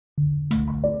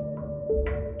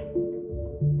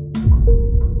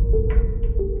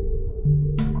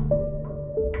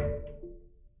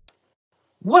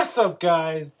What's up,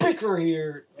 guys? Baker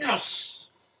here.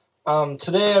 Yes.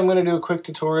 Today I'm gonna do a quick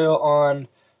tutorial on.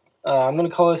 I'm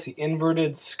gonna call this the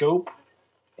inverted scope,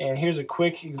 and here's a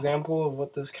quick example of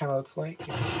what this kind of looks like.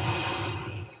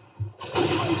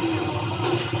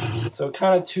 So,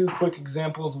 kind of two quick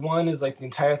examples. One is like the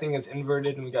entire thing is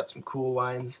inverted, and we got some cool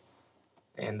lines,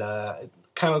 and it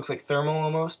kind of looks like thermal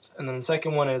almost. And then the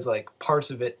second one is like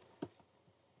parts of it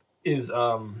is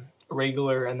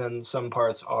regular, and then some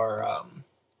parts are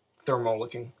thermal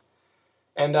looking.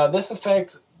 And this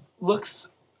effect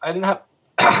looks, I didn't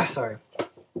have sorry,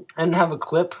 I didn't have a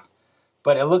clip,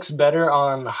 but it looks better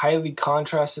on highly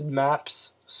contrasted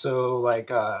maps. So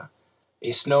like a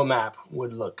snow map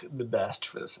would look the best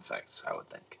for this effect, I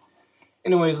would think.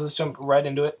 Anyways, let's jump right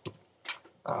into it.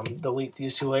 Delete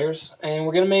these two layers, and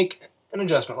we're gonna make an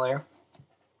adjustment layer.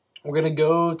 We're gonna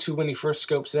go to when he first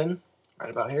scopes in,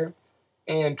 right about here,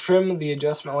 and trim the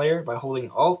adjustment layer by holding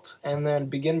Alt and then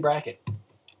begin bracket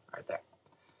right there.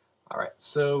 Alright,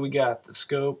 so we got the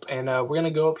scope, and we're going to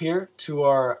go up here to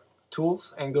our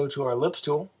tools and go to our ellipse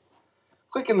tool,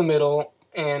 click in the middle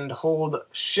and hold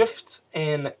Shift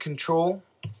and Control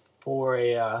for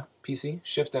a PC,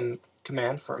 Shift and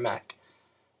Command for a Mac,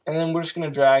 and then we're just going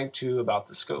to drag to about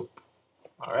the scope.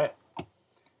 Alright,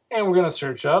 and we're going to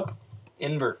search up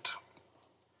invert.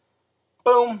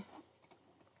 Boom.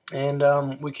 And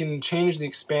we can change the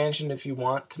expansion if you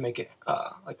want to make it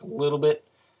like a little bit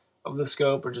of the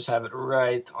scope, or just have it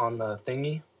right on the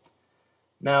thingy.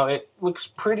 Now it looks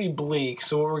pretty bleak,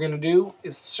 so what we're going to do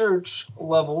is search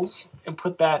levels and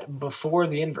put that before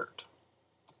the invert.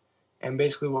 And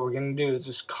basically what we're going to do is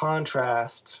just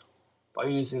contrast by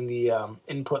using the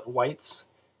input whites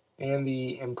and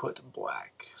the input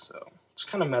black. So just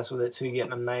kind of mess with it till you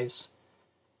get a nice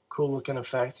cool looking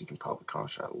effect. You can probably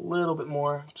contrast a little bit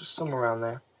more, just somewhere around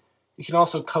there. You can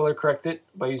also color correct it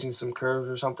by using some curves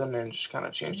or something and just kind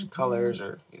of change the colors,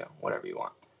 or whatever you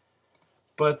want.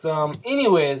 But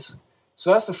anyways,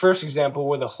 so that's the first example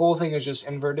where the whole thing is just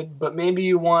inverted, but maybe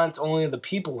you want only the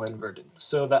people inverted.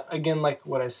 So that, again, like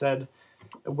what I said,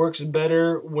 it works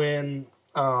better when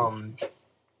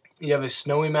you have a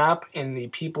snowy map and the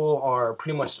people are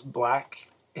pretty much black,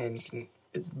 and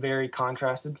it's very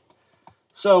contrasted.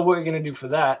 So what you're going to do for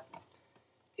that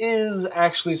is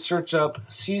actually search up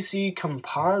CC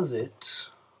Composite,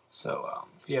 so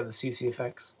if you have the CC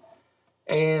effects,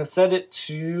 and set it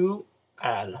to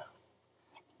add.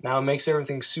 Now it makes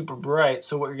everything super bright,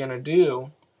 so what you're going to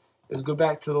do is go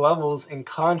back to the levels and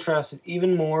contrast it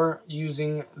even more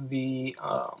using the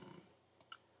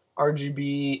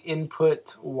RGB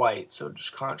input white. So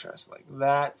just contrast it like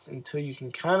that until you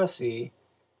can kind of see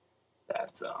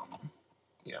that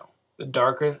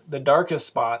the darkest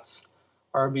spots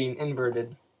are being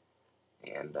inverted,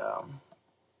 and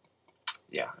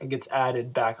yeah, it gets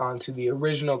added back onto the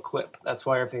original clip. That's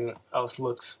why everything else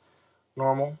looks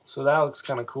normal. So that looks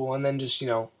kind of cool. And then just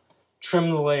trim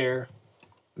the layer,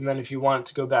 and then if you want it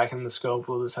to go back in the scope,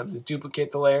 we'll just have to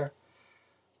duplicate the layer.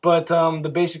 But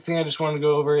the basic thing I just wanted to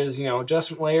go over is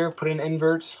adjustment layer, put an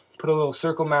invert, put a little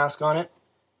circle mask on it,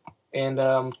 and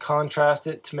contrast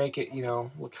it to make it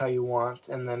look how you want.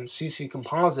 And then CC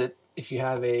Composite if you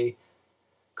have a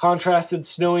contrasted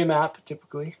snowy map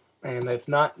typically, and if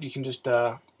not, you can just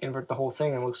invert the whole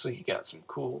thing, and it looks like you got some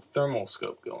cool thermal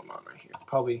scope going on right here.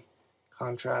 Probably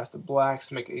contrast the blacks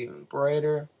to make it even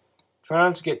brighter. Try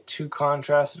not to get too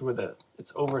contrasted where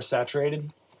it's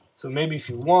oversaturated. So maybe if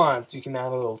you want, you can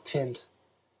add a little tint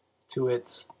to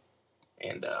it,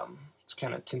 and it's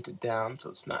kind of tinted down so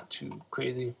it's not too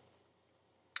crazy.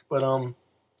 But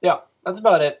yeah, that's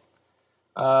about it.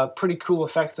 Pretty cool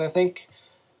effect, I think.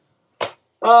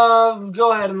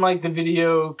 Go ahead and like the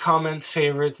video, comment,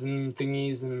 favorites, and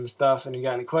thingies and stuff. And if you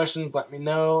got any questions, let me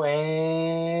know. And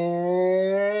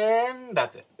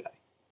that's it.